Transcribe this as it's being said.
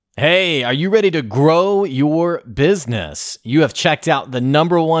Hey, are you ready to grow your business? You have checked out the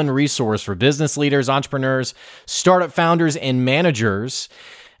number one resource for business leaders, entrepreneurs, startup founders, and managers.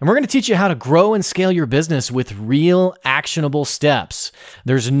 And we're going to teach you how to grow and scale your business with real actionable steps.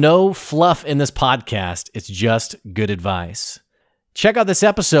 There's no fluff in this podcast. It's just good advice. Check out this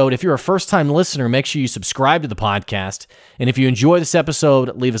episode. If you're a first-time listener, make sure you subscribe to the podcast. And if you enjoy this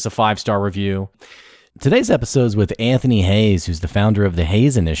episode, leave us a 5-star review. Today's episode is with Anthony Hayes, who's the founder of the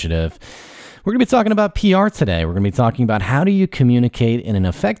Hayes Initiative. We're going to be talking about PR today. We're going to be talking about how do you communicate in an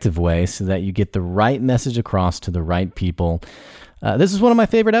effective way so that you get the right message across to the right people. This is one of my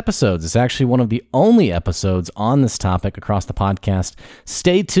favorite episodes. It's actually one of the only episodes on this topic across the podcast.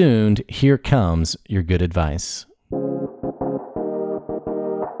 Stay tuned. Here comes your good advice.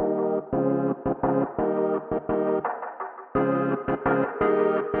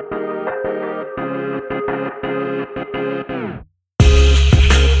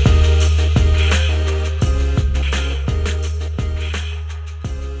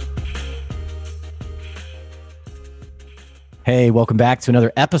 Hey, welcome back to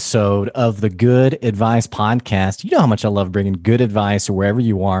another episode of the Good Advice Podcast. You know how much I love bringing good advice wherever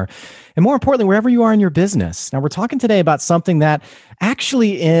you are, and more importantly, wherever you are in your business. Now, we're talking today about something that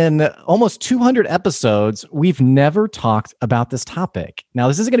actually in almost 200 episodes, we've never talked about this topic. Now,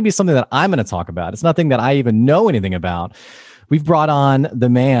 this isn't going to be something that I'm going to talk about. It's nothing that I even know anything about. We've brought on the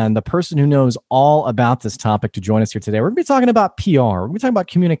man, the person who knows all about this topic to join us here today. We're going to be talking about PR. We're going to be talking about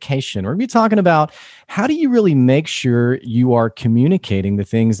communication. We're going to be talking about how do you really make sure you are communicating the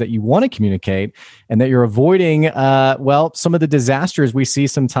things that you want to communicate and that you're avoiding, some of the disasters we see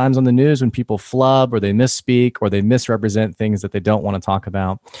sometimes on the news when people flub or they misspeak or they misrepresent things that they don't want to talk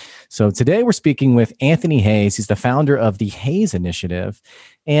about. So today we're speaking with Anthony Hayes. He's the founder of the Hayes Initiative.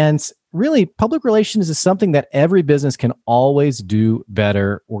 And really, public relations is something that every business can always do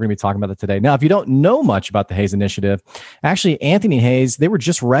better. We're going to be talking about that today. Now, if you don't know much about the Hayes Initiative, actually, Anthony Hayes, they were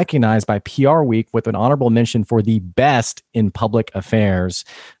just recognized by PR Week with an honorable mention for the best in public affairs.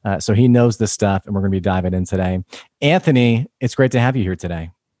 So he knows this stuff, and we're going to be diving in today. Anthony, it's great to have you here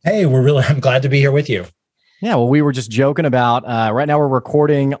today. Hey, I'm glad to be here with you. Yeah, well, we were just joking about, right now we're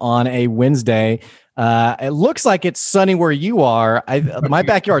recording on a Wednesday. It looks like it's sunny where you are. My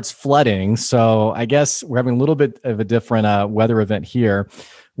backyard's flooding, so I guess we're having a little bit of a different weather event here.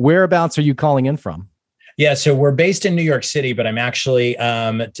 Whereabouts are you calling in from? Yeah, so we're based in New York City, but I'm actually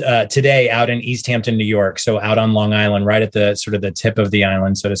today out in East Hampton, New York. So out on Long Island, right at the sort of the tip of the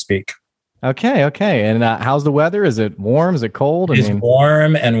island, so to speak. Okay. And how's the weather? Is it warm? Is it cold? It's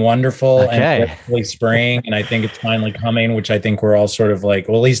warm and wonderful okay. and hopefully spring. And I think it's finally coming, which I think we're all sort of like,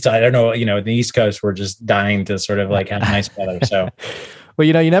 well, at least, I don't know, the East Coast, we're just dying to sort of like have nice weather. So, well,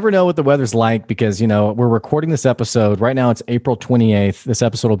 you never know what the weather's like because, we're recording this episode. Right now it's April 28th. This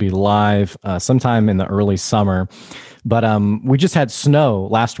episode will be live sometime in the early summer. But we just had snow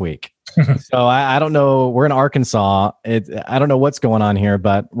last week. So I don't know. We're in Arkansas. I don't know what's going on here,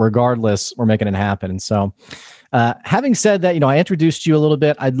 but regardless, we're making it happen. And so having said that, I introduced you a little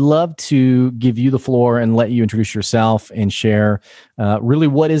bit. I'd love to give you the floor and let you introduce yourself and share really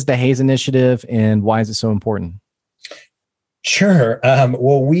what is the Hayes Initiative and why is it so important? Sure.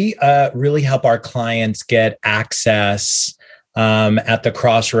 Well, we really help our clients get access at the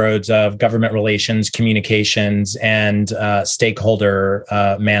crossroads of government relations, communications, and stakeholder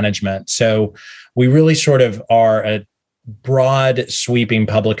management. So we really sort of are a broad sweeping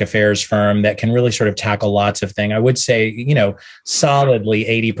public affairs firm that can really sort of tackle lots of things. I would say, solidly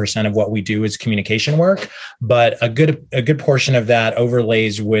 80% of what we do is communication work, but a good portion of that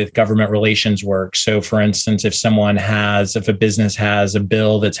overlays with government relations work. So for instance, if a business has a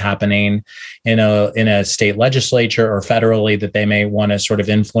bill that's happening in a state legislature or federally that they may want to sort of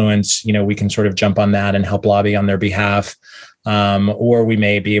influence, we can sort of jump on that and help lobby on their behalf. Or we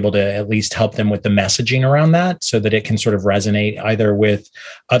may be able to at least help them with the messaging around that so that it can sort of resonate either with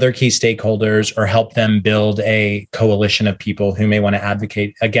other key stakeholders or help them build a coalition of people who may want to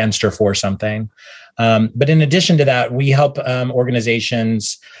advocate against or for something. But in addition to that, we help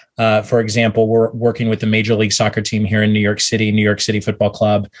organizations. For example, we're working with the Major League Soccer team here in New York City Football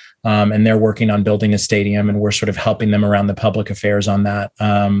Club, and they're working on building a stadium, and we're sort of helping them around the public affairs on that.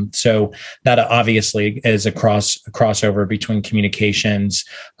 So that obviously is a crossover between communications,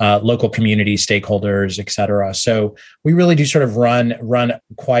 local community stakeholders, et cetera. So we really do sort of run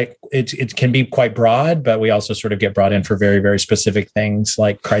quite. It can be quite broad, but we also sort of get brought in for very, very specific things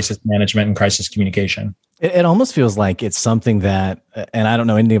like crisis management and crisis communication. It almost feels like it's something that, and I don't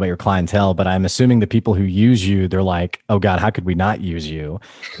know anything about your clientele, but I'm assuming the people who use you, they're like, oh God, how could we not use you?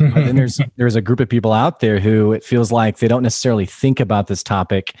 But then there's a group of people out there who it feels like they don't necessarily think about this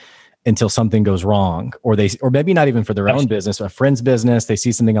topic until something goes wrong, or maybe not even for their own business, a friend's business. They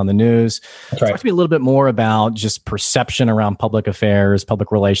see something on the news. That's right. Talk to me a little bit more about just perception around public affairs,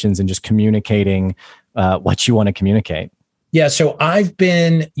 public relations, and just communicating what you want to communicate. Yeah. So I've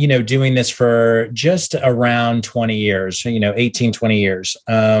been, doing this for just around 20 years, 18, 20 years.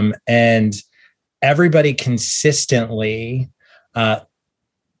 And everybody consistently,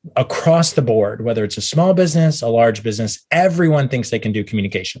 across the board, whether it's a small business, a large business, everyone thinks they can do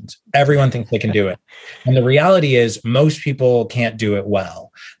communications. Everyone thinks they can do it. And the reality is most people can't do it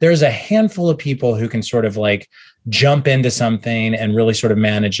well. There's a handful of people who can sort of like jump into something and really sort of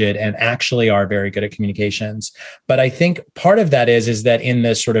manage it and actually are very good at communications. But I think part of that is that in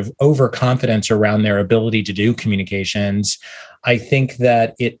this sort of overconfidence around their ability to do communications, I think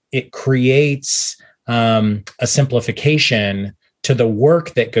that it creates a simplification to the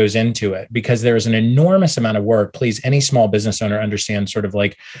work that goes into it, because there's an enormous amount of work. Please, any small business owner understands sort of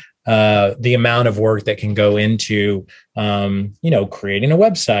like the amount of work that can go into, creating a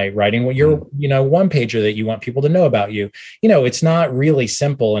website, writing what your, one pager that you want people to know about you. It's not really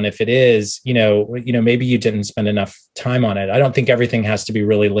simple. And if it is, maybe you didn't spend enough time on it. I don't think everything has to be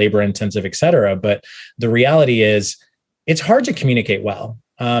really labor intensive, et cetera. But the reality is it's hard to communicate well.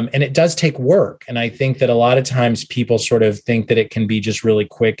 And it does take work. And I think that a lot of times people sort of think that it can be just really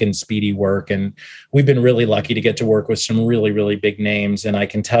quick and speedy work. And we've been really lucky to get to work with some really, really big names. And I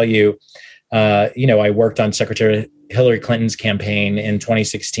can tell you, I worked on Secretary Hillary Clinton's campaign in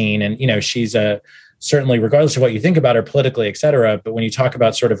 2016. And, she's certainly, regardless of what you think about her politically, et cetera. But when you talk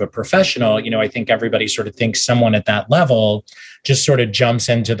about sort of a professional, I think everybody sort of thinks someone at that level just sort of jumps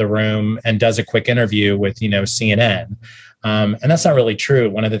into the room and does a quick interview with, CNN. And that's not really true.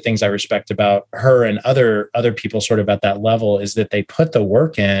 One of the things I respect about her and other people sort of at that level is that they put the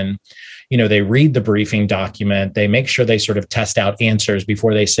work in. They read the briefing document. They make sure they sort of test out answers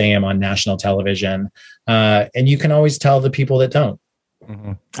before they say them on national television. And you can always tell the people that don't.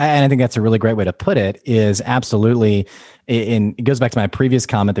 Mm-hmm. And I think that's a really great way to put it, is absolutely. And it goes back to my previous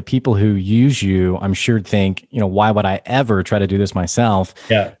comment that people who use you, I'm sure think, why would I ever try to do this myself?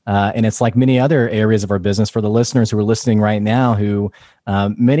 Yeah. And it's like many other areas of our business. For the listeners who are listening right now, who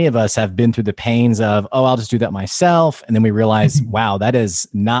many of us have been through the pains of, I'll just do that myself. And then we realize, wow, that is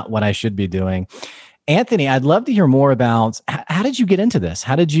not what I should be doing. Anthony, I'd love to hear more about how did you get into this?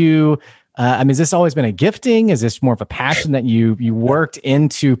 How did you has this always been a gifting? Is this more of a passion that you worked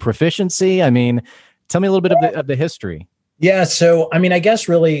into proficiency? Tell me a little bit of the history. Yeah. So, I guess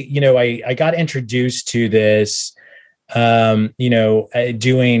really, I got introduced to this, doing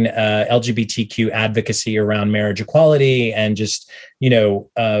LGBTQ advocacy around marriage equality and just,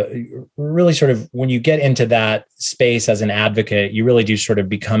 really sort of when you get into that space as an advocate, you really do sort of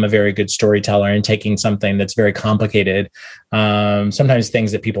become a very good storyteller and taking something that's very complicated, sometimes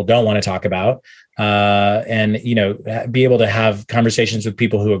things that people don't want to talk about, and, be able to have conversations with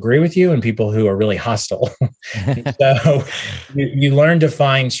people who agree with you and people who are really hostile. So you learn to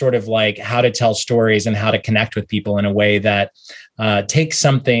find sort of like how to tell stories and how to connect with people in a way that takes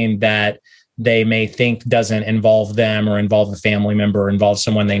something that they may think doesn't involve them or involve a family member or involve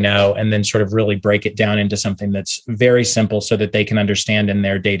someone they know, and then sort of really break it down into something that's very simple so that they can understand in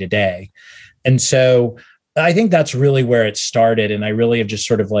their day to day. And so I think that's really where it started. And I really have just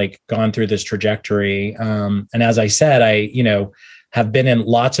sort of like gone through this trajectory. And as I said, I, have been in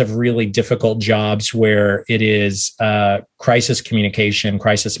lots of really difficult jobs where it is crisis communication,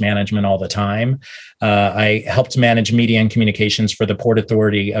 crisis management all the time. I helped manage media and communications for the Port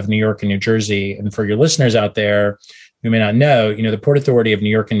Authority of New York and New Jersey. And for your listeners out there who may not know, the Port Authority of New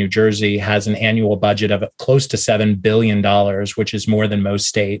York and New Jersey has an annual budget of close to $7 billion, which is more than most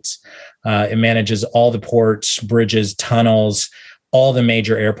states. It manages all the ports, bridges, tunnels, all the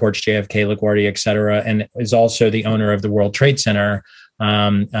major airports, JFK, LaGuardia, et cetera, and is also the owner of the World Trade Center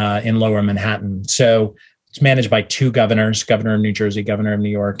in Lower Manhattan. So it's managed by two governors, governor of New Jersey, governor of New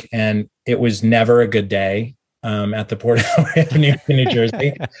York. And it was never a good day at the Port Authority of New York and New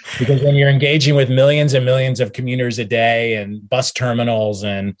Jersey, because when you're engaging with millions and millions of commuters a day and bus terminals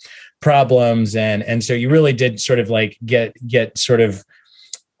and problems, and so you really did sort of like get sort of,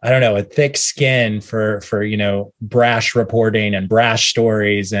 I don't know, a thick skin for brash reporting and brash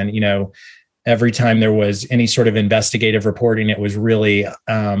stories. And, every time there was any sort of investigative reporting, it was really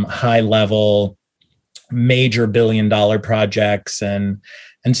high level, major $1 billion projects. And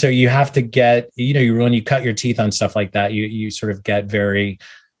so you have to get, when you cut your teeth on stuff like that, you sort of get very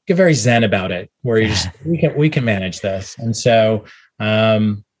get very zen about it, where you just we can manage this. And so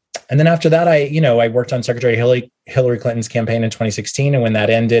and then after that, I worked on Secretary Hillary Clinton's campaign in 2016. And when that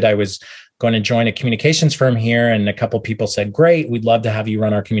ended, I was going to join a communications firm here. And a couple of people said, great, we'd love to have you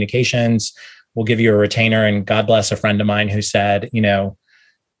run our communications. We'll give you a retainer. And God bless a friend of mine who said,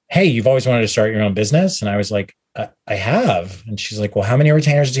 hey, you've always wanted to start your own business. And I was like, I have. And she's like, well, how many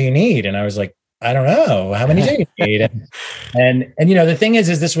retainers do you need? And I was like, I don't know. How many do you need? And the thing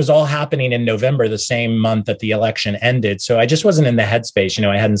is this was all happening in November, the same month that the election ended. So I just wasn't in the headspace.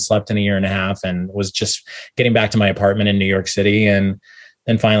 I hadn't slept in a year and a half and was just getting back to my apartment in New York City. And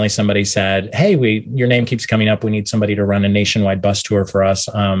then finally somebody said, hey, your name keeps coming up. We need somebody to run a nationwide bus tour for us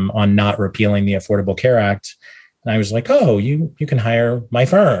on not repealing the Affordable Care Act. And I was like, oh, you can hire my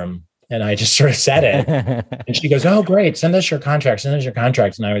firm. And I just sort of said it. And she goes, oh, great. Send us your contract.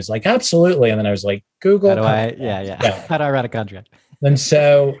 And I was like, absolutely. And then I was like, Google. How do How do I write a contract?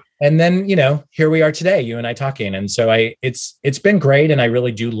 And then, here we are today, you and I talking. And so it's been great. And I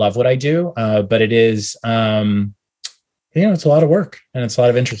really do love what I do. But it is, it's a lot of work and it's a lot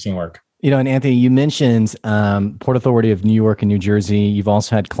of interesting work. And Anthony, you mentioned Port Authority of New York and New Jersey. You've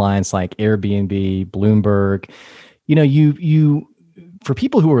also had clients like Airbnb, Bloomberg. You for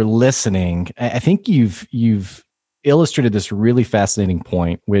people who are listening, I think you've illustrated this really fascinating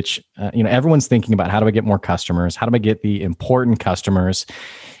point, which everyone's thinking about: how do I get more customers? How do I get the important customers?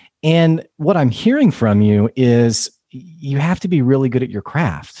 And what I'm hearing from you is you have to be really good at your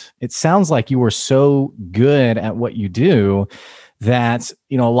craft. It sounds like you are so good at what you do that,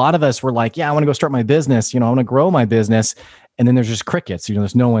 a lot of us were like, yeah, I want to go start my business. I want to grow my business. And then there's just crickets,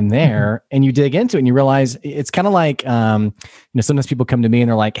 there's no one there. And you dig into it and you realize it's kind of like, sometimes people come to me and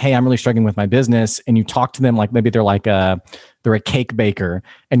they're like, hey, I'm really struggling with my business. And you talk to them like maybe they're like they're a cake baker,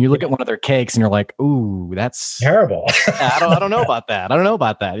 and you look at one of their cakes and you're like, ooh, that's terrible. I don't know about that.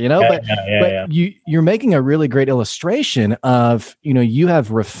 But you're making a really great illustration of, you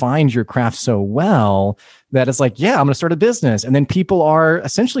have refined your craft so well that it's like, yeah, I'm going to start a business. And then people are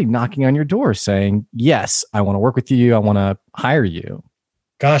essentially knocking on your door saying, yes, I want to work with you. I want to hire you.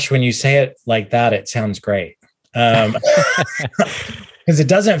 Gosh, when you say it like that, it sounds great. Because it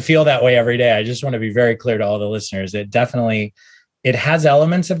doesn't feel that way every day. I just want to be very clear to all the listeners. It has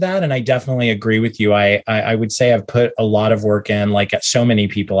elements of that. And I definitely agree with you. I would say I've put a lot of work in, like so many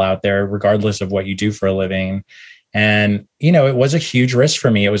people out there, regardless of what you do for a living. And, it was a huge risk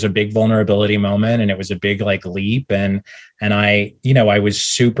for me. It was a big vulnerability moment and it was a big leap. And I was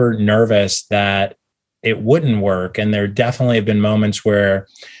super nervous that it wouldn't work. And there definitely have been moments where,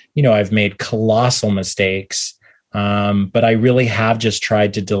 I've made colossal mistakes. But I really have just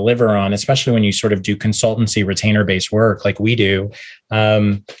tried to deliver on, especially when you sort of do consultancy retainer-based work like we do.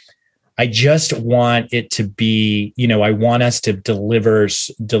 I just want it to be, I want us to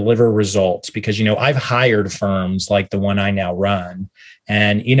deliver results because, I've hired firms like the one I now run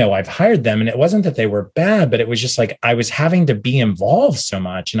and, I've hired them and it wasn't that they were bad, but it was just like, I was having to be involved so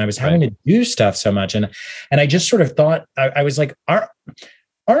much and I was having to do stuff so much. And I just sort of thought, I was like,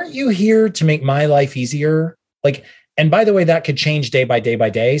 aren't you here to make my life easier? And by the way, that could change day by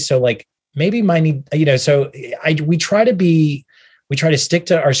day. So maybe my need, we try to stick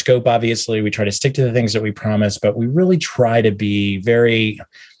to our scope. Obviously we try to stick to the things that we promise, but we really try to be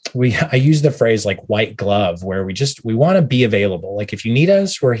I use the phrase white glove, where we want to be available. If you need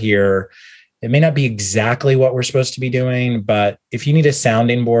us, we're here. It may not be exactly what we're supposed to be doing, but if you need a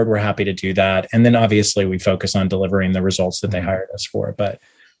sounding board, we're happy to do that. And then obviously we focus on delivering the results that they hired us for. But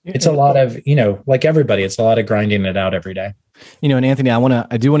it's a lot of, like everybody, it's a lot of grinding it out every day. And Anthony,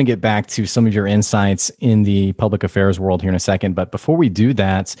 I do want to get back to some of your insights in the public affairs world here in a second. But before we do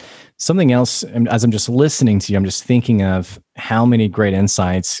that, something else, as I'm just listening to you, I'm just thinking of how many great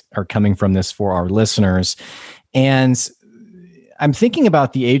insights are coming from this for our listeners. And I'm thinking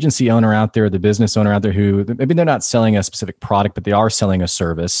about the agency owner out there, the business owner out there who maybe they're not selling a specific product, but they are selling a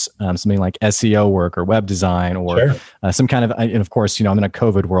service, something like SEO work or web design or some kind of, and of course, I'm in a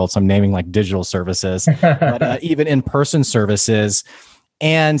COVID world, so I'm naming digital services, but even in-person services.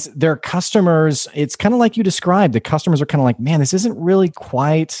 And their customers, it's kind of like you described, the customers are kind of like, man, this isn't really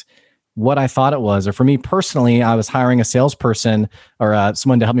quite what I thought it was. Or for me personally, I was hiring a salesperson or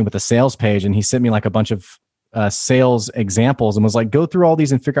someone to help me with a sales page. And he sent me a bunch of sales examples and was like, go through all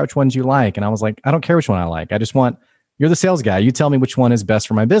these and figure out which ones you like. And I was like, I don't care which one I like. I just want, you're the sales guy. You tell me which one is best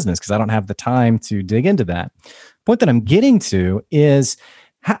for my business because I don't have the time to dig into that. Point that I'm getting to is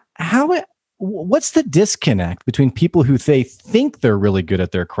what's the disconnect between people who they think they're really good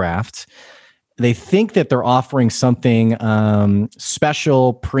at their craft, they think that they're offering something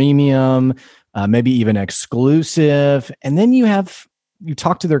special, premium, maybe even exclusive, and then you have you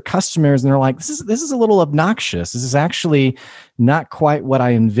talk to their customers and they're like, this is a little obnoxious. This is actually not quite what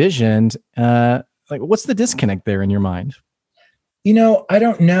I envisioned. Like, what's the disconnect there in your mind? I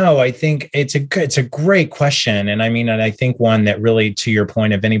don't know. I think it's a great question. And I think one that really, to your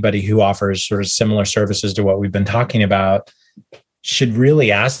point, of anybody who offers sort of similar services to what we've been talking about should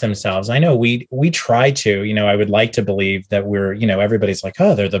really ask themselves. I know we try to, I would like to believe that we're, everybody's like,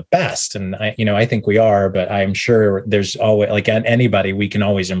 oh, they're the best. And I think we are, but I'm sure there's always, like anybody, we can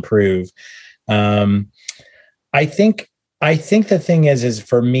always improve. I think the thing is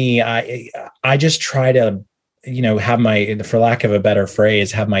for me, I just try to, have my, for lack of a better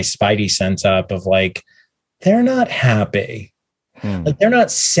phrase, have my spidey sense up of like, they're not happy. Like they're not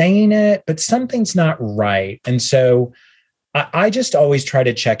saying it, but something's not right. And so I just always try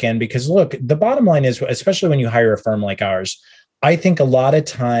to check in, because look, the bottom line is, especially when you hire a firm like ours, I think a lot of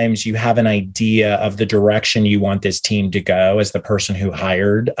times you have an idea of the direction you want this team to go as the person who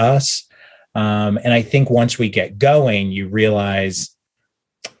hired us. And I think once we get going, you realize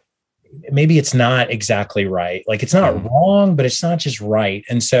maybe it's not exactly right. Like it's not wrong, but it's not just right.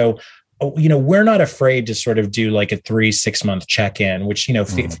 And so, we're not afraid to sort of do like a 3-6 month check-in, which,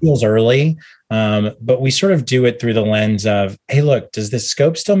 feels early. But we sort of do it through the lens of, hey, look, does this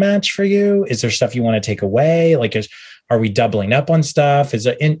scope still match for you? Is there stuff you want to take away? Like, are we doubling up on stuff?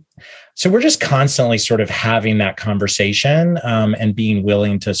 So we're just constantly sort of having that conversation and being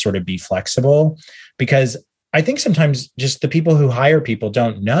willing to sort of be flexible, because I think sometimes just the people who hire people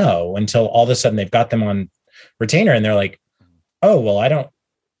don't know until all of a sudden they've got them on retainer and they're like, oh, well,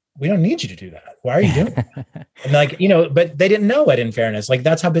 we don't need you to do that. Why are you doing that? And like, but they didn't know it, in fairness. Like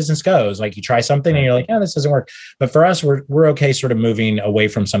that's how business goes. Like you try something and you're like, this doesn't work. But for us, we're okay sort of moving away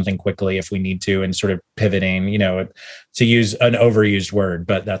from something quickly if we need to, and sort of pivoting, to use an overused word,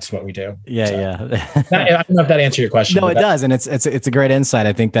 but that's what we do. Yeah. So, yeah. I don't know if that answered your question. No, it does. And it's a great insight.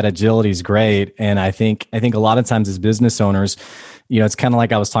 I think that agility is great. And I think a lot of times as business owners, it's kind of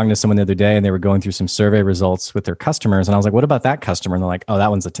like I was talking to someone the other day and they were going through some survey results with their customers. And I was like, what about that customer? And they're like, oh, that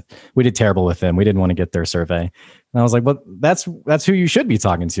one's we did terrible with them. We didn't want to get their survey. And I was like, well, that's who you should be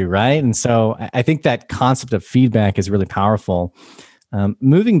talking to. Right. And so I think that concept of feedback is really powerful.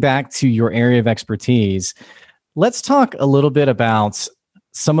 Moving back to your area of expertise, let's talk a little bit about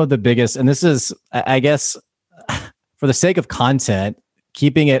some of the biggest, and this is, I guess, for the sake of content,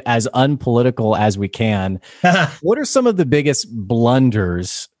 keeping it as unpolitical as we can. What are some of the biggest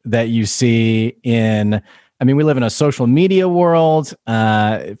blunders that you see we live in a social media world.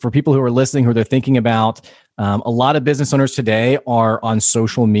 For people who are listening, who they're thinking about, a lot of business owners today are on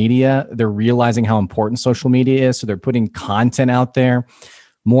social media. They're realizing how important social media is. So they're putting content out there.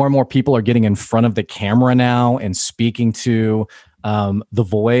 More and more people are getting in front of the camera now and speaking to the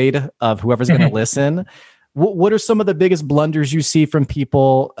void of whoever's going to listen. What are some of the biggest blunders you see from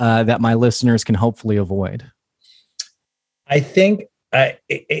people that my listeners can hopefully avoid? I think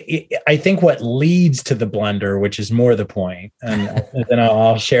what leads to the blunder, which is more the point, and then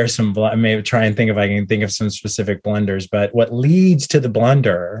I'll share some. I may try and think if I can think of some specific blunders. But what leads to the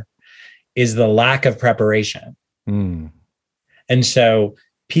blunder is the lack of preparation. And so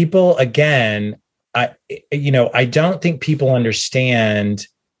people, again, I don't think people understand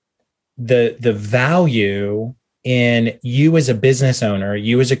the value in you as a business owner,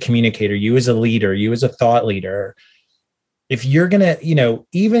 you as a communicator, you as a leader, you as a thought leader. If you're going to,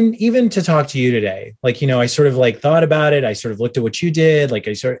 even to talk to you today, like, I sort of like thought about it. I sort of looked at what you did. Like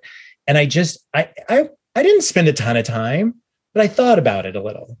I didn't spend a ton of time, but I thought about it a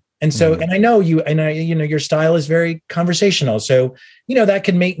little. And so, and I know your style is very conversational. So, that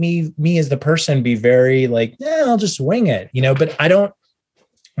could make me as the person be very like, I'll just wing it, but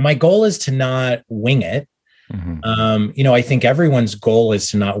my goal is to not wing it. I think everyone's goal is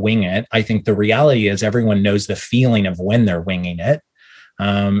to not wing it. I think the reality is everyone knows the feeling of when they're winging it.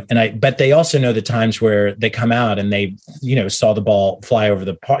 But they also know the times where they come out and they, saw the ball fly over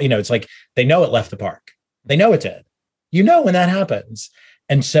the park. It's like, they know it left the park. They know it did, when that happens.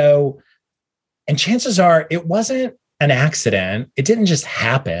 And so, and chances are it wasn't an accident. It didn't just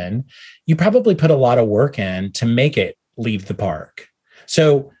happen. You probably put a lot of work in to make it leave the park.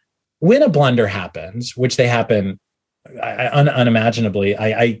 So when a blunder happens, which they happen unimaginably,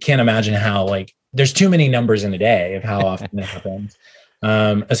 I can't imagine how, like, there's too many numbers in a day of how often it happens,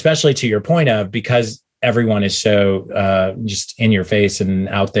 especially to your point of, because everyone is so just in your face and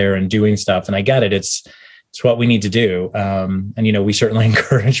out there and doing stuff. And I get it. It's what we need to do. And, we certainly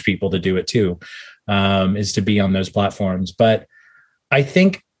encourage people to do it too, is to be on those platforms. But I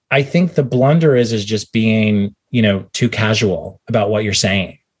think the blunder is just being, too casual about what you're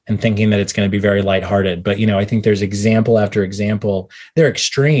saying. and thinking that it's going to be very lighthearted. But, I think there's example after example. They're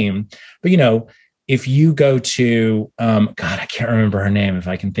extreme, but, if you go to, God, I can't remember her name if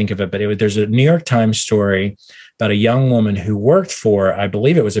I can think of it, but there's a New York Times story about a young woman who worked for, I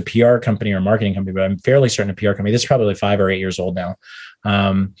believe it was a PR company or a marketing company, but I'm fairly certain a PR company. This is probably 5 or 8 years old now.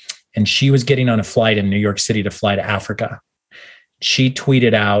 And she was getting on a flight in New York City to fly to Africa. She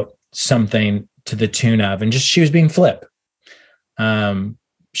tweeted out something to the tune of, and she was being flip. Shouldn't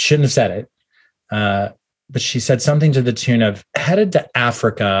have said it. But she said something to the tune of, headed to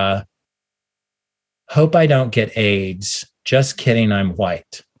Africa, hope I don't get AIDS. Just kidding, I'm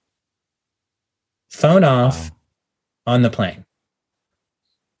white. Phone off on the plane.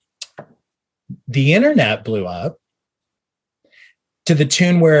 The internet blew up to the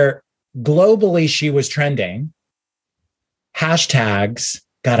tune where globally she was trending. Hashtags.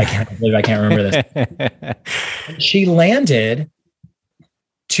 God, I can't believe I can't remember this. She landed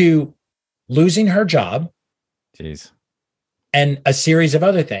to losing her job. Jeez. And a series of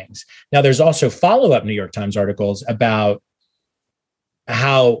other things. Now, there's also follow-up New York Times articles about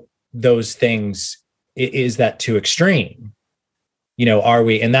how those things, is that too extreme? Are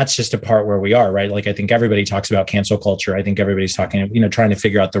we, and that's just a part where we are, right? Like, I think everybody talks about cancel culture. I think everybody's talking, trying to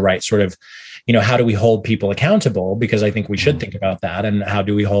figure out the right sort of, how do we hold people accountable? Because I think we should think about that. And how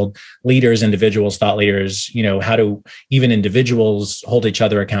do we hold leaders, individuals, thought leaders, how do even individuals hold each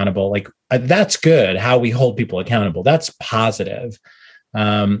other accountable? Like, that's good. How we hold people accountable. That's positive.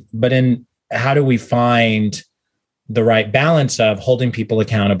 But in how do we find the right balance of holding people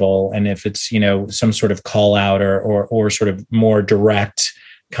accountable? And if it's, some sort of call out or sort of more direct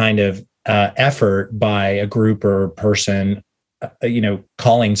kind of effort by a group or person,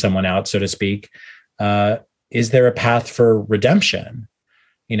 calling someone out, so to speak, is there a path for redemption?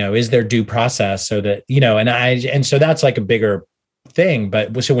 Is there due process so that, and so that's like a bigger thing.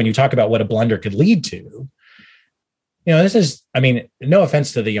 But so when you talk about what a blunder could lead to, this is, no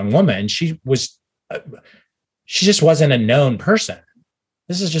offense to the young woman, she just wasn't a known person.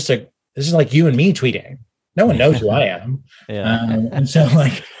 This is like you and me tweeting. No one knows who I am. And so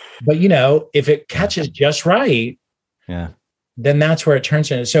but if it catches just right, then that's where it turns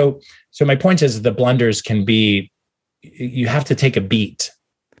into. So my point is the blunders can be, you have to take a beat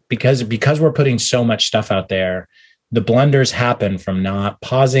because we're putting so much stuff out there. The blunders happen from not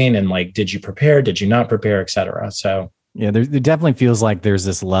pausing and did you prepare? Did you not prepare, et cetera? So yeah, there definitely feels like there's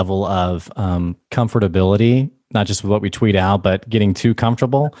this level of comfortability, not just with what we tweet out, but getting too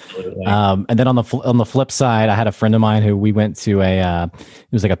comfortable. And then on the flip side, I had a friend of mine who we went to it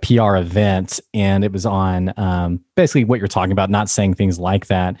was like a PR event, and it was on basically what you're talking about, not saying things like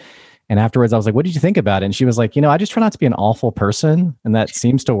that. And afterwards I was like, what did you think about it? And she was like, I just try not to be an awful person. And that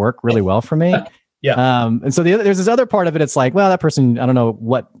seems to work really well for me. Yeah. And so there's this other part of it. It's like, well, that person, I don't know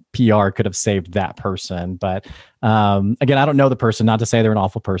what PR could have saved that person. But again, I don't know the person, not to say they're an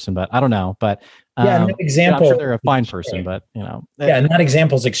awful person, but I don't know. But no example, I'm sure they're a fine person, but not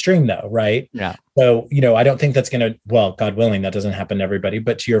example's extreme though, right? Yeah. So, I don't think that's going to, well, God willing, that doesn't happen to everybody.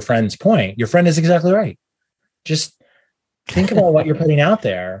 But to your friend's point, your friend is exactly right. Just think about what you're putting out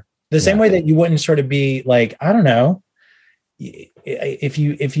there. The same way that you wouldn't sort of be like, I don't know, if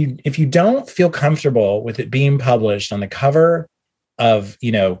you don't feel comfortable with it being published on the cover of,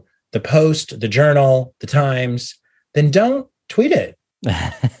 the Post, the Journal, the Times, then don't tweet it.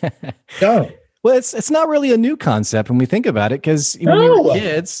 Don't. Well, it's not really a new concept when we think about it, because when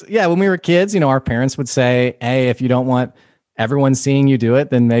we were kids, our parents would say, hey, if you don't want everyone seeing you do it,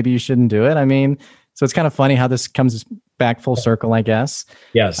 then maybe you shouldn't do it. So it's kind of funny how this comes back full circle, I guess.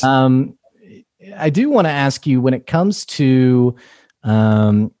 Yes. I do want to ask you, when it comes to,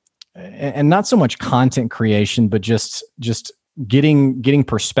 and not so much content creation, but just getting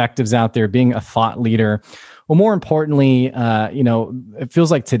perspectives out there, being a thought leader. Well, more importantly, it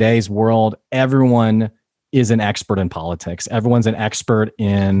feels like today's world, everyone is an expert in politics. Everyone's an expert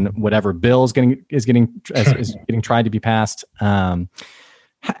in whatever bill is getting tried to be passed.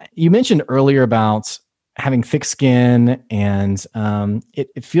 You mentioned earlier about having thick skin, and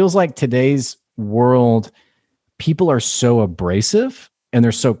it feels like today's world, people are so abrasive and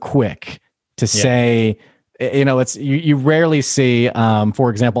they're so quick to say, it's you rarely see, for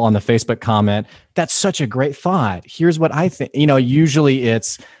example, on the Facebook comment, that's such a great thought. Here's what I think. Usually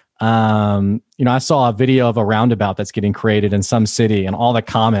it's, I saw a video of a roundabout that's getting created in some city, and all the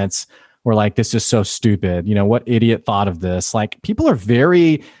comments were like, this is so stupid. What idiot thought of this? Like, people are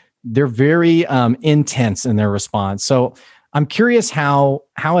very intense in their response. So I'm curious, how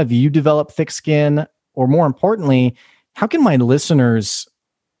have you developed thick skin? Or more importantly, how can my listeners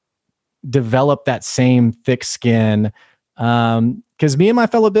develop that same thick skin? Because because me and my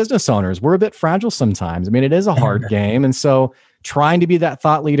fellow business owners, we're a bit fragile sometimes. I mean, it is a hard game. And so trying to be that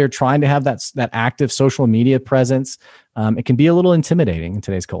thought leader, trying to have that active social media presence, it can be a little intimidating in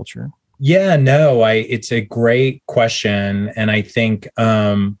today's culture. Yeah, no, it's a great question. And I think,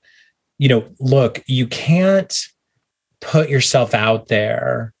 look, you can't put yourself out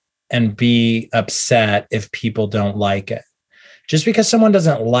there and be upset if people don't like it. Just because someone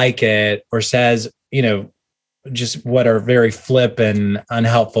doesn't like it or says, just what are very flip and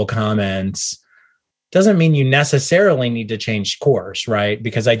unhelpful comments doesn't mean you necessarily need to change course, right?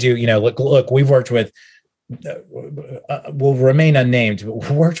 Because I do, look, we've worked with, will remain unnamed, but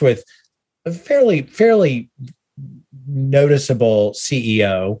we've worked with a fairly noticeable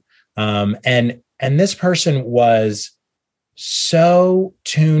CEO. And this person was so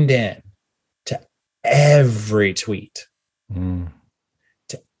tuned in to every tweet,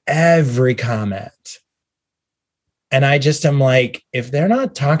 to every comment. And I just am like, if they're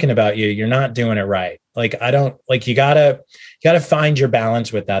not talking about you, you're not doing it right. Like, you gotta find your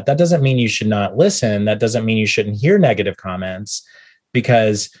balance with that. That doesn't mean you should not listen. That doesn't mean you shouldn't hear negative comments,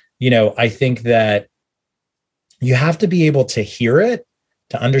 because, I think that you have to be able to hear it,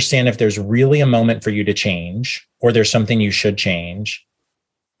 to understand if there's really a moment for you to change, or there's something you should change.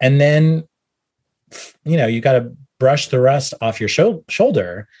 And then, you got to brush the rest off your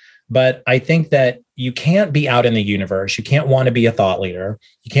shoulder. But I think that you can't be out in the universe. You can't want to be a thought leader.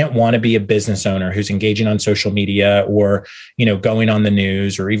 You can't want to be a business owner who's engaging on social media or, going on the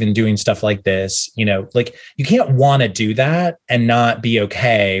news or even doing stuff like this. Like, you can't want to do that and not be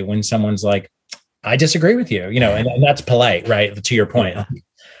okay when someone's like, I disagree with you, and that's polite, right? To your point.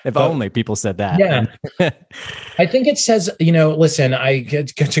 If only people said that. Yeah. I think it says, listen, I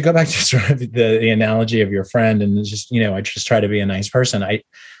get to go back to sort of the analogy of your friend and just, I just try to be a nice person.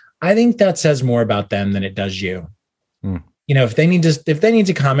 I think that says more about them than it does you. If they need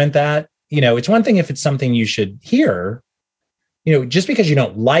to comment that, it's one thing if it's something you should hear, just because you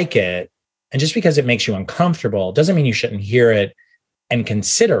don't like it and just because it makes you uncomfortable doesn't mean you shouldn't hear it and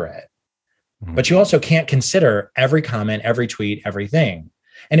consider it. But you also can't consider every comment, every tweet, everything.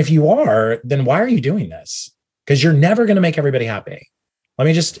 And if you are, then why are you doing this? Because you're never going to make everybody happy. Let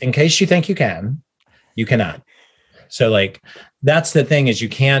me just, in case you think you can, you cannot. So that's the thing, is you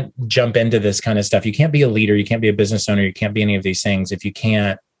can't jump into this kind of stuff. You can't be a leader. You can't be a business owner. You can't be any of these things if you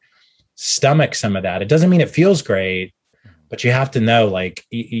can't stomach some of that. It doesn't mean it feels great, but you have to know,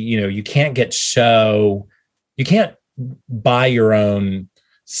 you can't you can't buy your own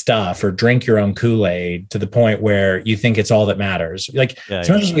stuff or drink your own Kool-Aid to the point where you think it's all that matters. As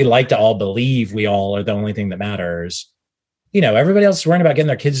much as we like to all believe we all are the only thing that matters, everybody else is worrying about getting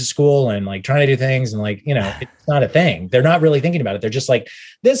their kids to school and trying to do things. And it's not a thing. They're not really thinking about it. They're just like,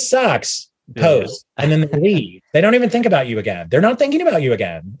 this sucks, post. And then they leave. They don't even think about you again. They're not thinking about you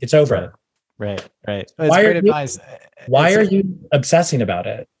again. It's over. Right. It's great advice. Why are you obsessing about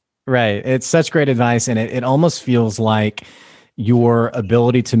it? Right. It's such great advice. And it almost feels like your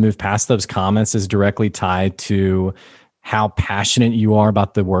ability to move past those comments is directly tied to how passionate you are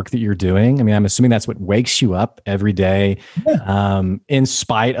about the work that you're doing. I mean, I'm assuming that's what wakes you up every day, in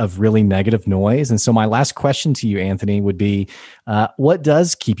spite of really negative noise. And so my last question to you, Anthony, would be, what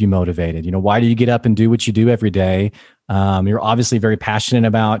does keep you motivated? Why do you get up and do what you do every day? You're obviously very passionate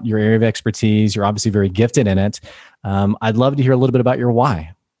about your area of expertise. You're obviously very gifted in it. I'd love to hear a little bit about your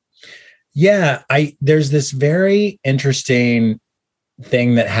why. Yeah, there's this very interesting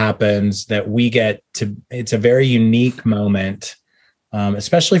thing that happens that we get to, it's a very unique moment,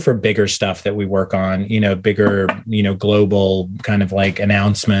 especially for bigger stuff that we work on, bigger, global kind of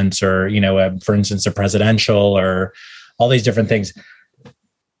announcements or, for instance, a presidential or all these different things.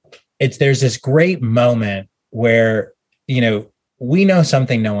 There's this great moment where, we know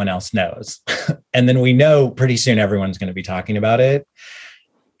something no one else knows. And then we know pretty soon everyone's going to be talking about it.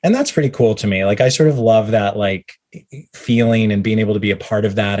 And that's pretty cool to me. I sort of love that, feeling and being able to be a part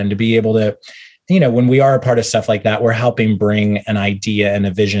of that and to be able to, when we are a part of stuff like that, we're helping bring an idea and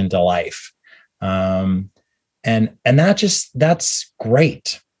a vision to life. And that's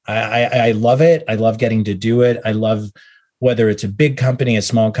great. I love it. I love getting to do it. I love, whether it's a big company, a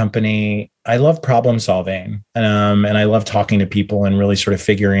small company, I love problem solving. And I love talking to people and really sort of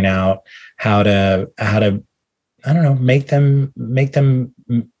figuring out how to, I don't know, make them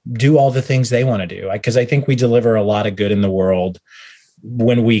do all the things they want to do. Because I think we deliver a lot of good in the world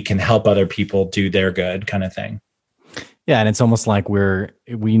when we can help other people do their good, kind of thing. Yeah. And it's almost like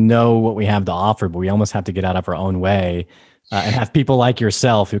we know what we have to offer, but we almost have to get out of our own way and have people like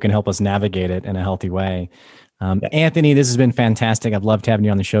yourself who can help us navigate it in a healthy way. Anthony, this has been fantastic. I've loved having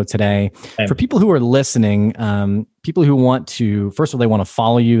you on the show today. For people who are listening, people who want to, first of all, they want to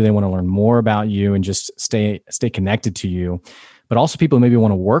follow you, they want to learn more about you and just stay connected to you, but also people who maybe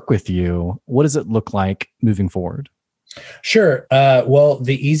want to work with you. What does it look like moving forward? Sure. Well,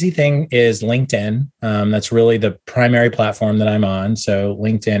 the easy thing is LinkedIn. That's really the primary platform that I'm on. So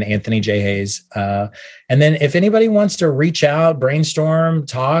LinkedIn, Anthony J. Hayes. And then if anybody wants to reach out, brainstorm,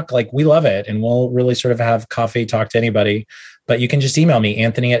 talk, like we love it. And we'll really sort of have coffee, talk to anybody. But you can just email me,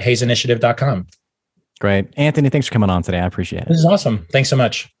 anthony@hayesinitiative.com. Great. Anthony, thanks for coming on today. I appreciate it. This is awesome. Thanks so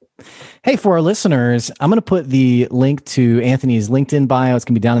much. Hey, for our listeners, I'm going to put the link to Anthony's LinkedIn bio. It's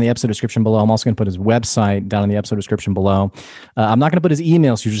going to be down in the episode description below. I'm also going to put his website down in the episode description below. I'm not going to put his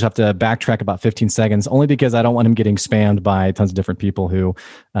email, so you just have to backtrack about 15 seconds, only because I don't want him getting spammed by tons of different people who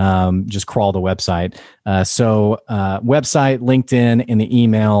just crawl the website. So website, LinkedIn, and the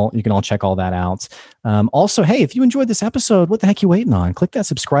email, you can all check all that out. Also, hey, if you enjoyed this episode, what the heck are you waiting on? Click that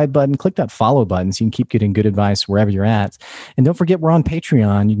subscribe button, click that follow button so you can keep getting good advice wherever you're at. And don't forget, we're on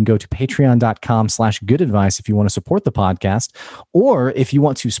Patreon. You can go to patreon.com/goodadvice if you want to support the podcast, or if you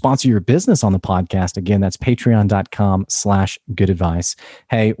want to sponsor your business on the podcast. Again, that's patreon.com/goodadvice.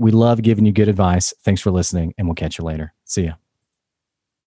 Hey, we love giving you good advice. Thanks for listening, and we'll catch you later. See ya.